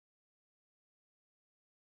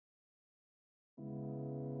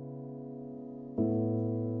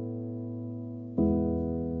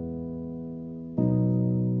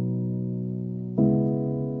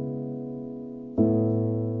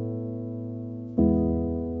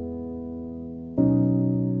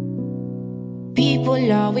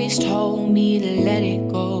People always told me to let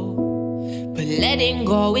it go, but letting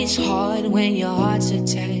go is hard when your heart's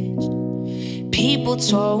attached. People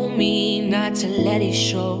told me not to let it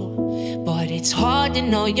show, but it's hard to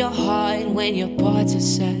know your heart when your parts are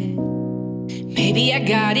sad. Maybe I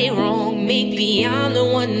got it wrong, maybe I'm the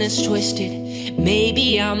one that's twisted.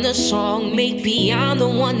 Maybe I'm the song, maybe I'm the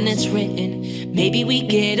one that's written. Maybe we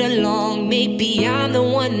get along, maybe I'm the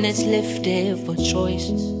one that's lifted for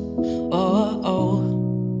choices. Oh, oh.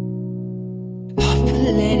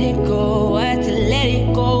 Let it go, I had to let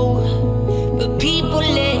it go. But people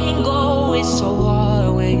letting go is so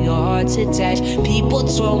hard when your heart's attached. People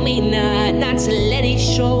told me not to let it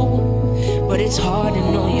show, but it's hard to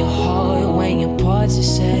know your heart when your parts are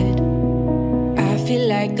sad. I feel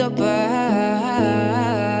like a burden.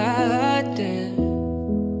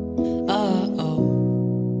 Oh,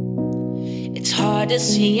 it's hard to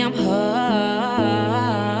see I'm hurting.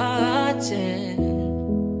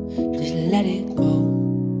 Just let it go.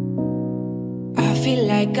 I feel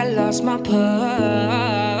like I lost my purpose.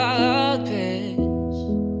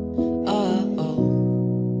 Oh,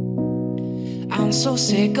 I'm so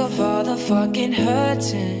sick of all the fucking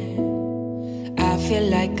hurting. I feel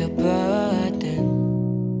like a burden.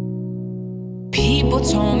 People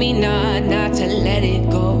told me not to let it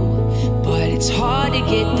go, but it's hard to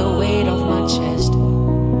get the weight off my chest.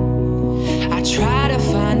 I try to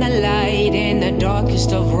find the light in the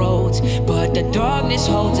darkest of roads, but the darkness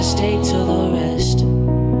holds a stake to the rest.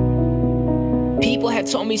 People have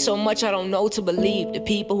told me so much I don't know to believe. The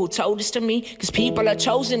people who told this to me, cause people are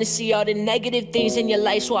chosen to see all the negative things in your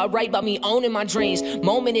life. So I write about me owning my dreams.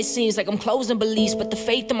 Moment it seems like I'm closing beliefs, but the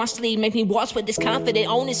faith in my sleeve make me walk with this confident,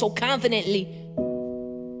 own it so confidently.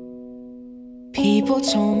 People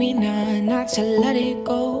told me not to let it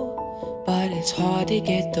go, but it's hard to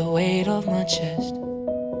get the weight off my chest.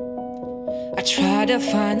 I try to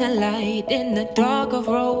find the light in the dark of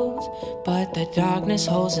roads, but the darkness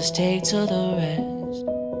holds a stake to the rest.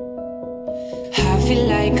 I feel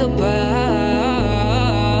like a bird.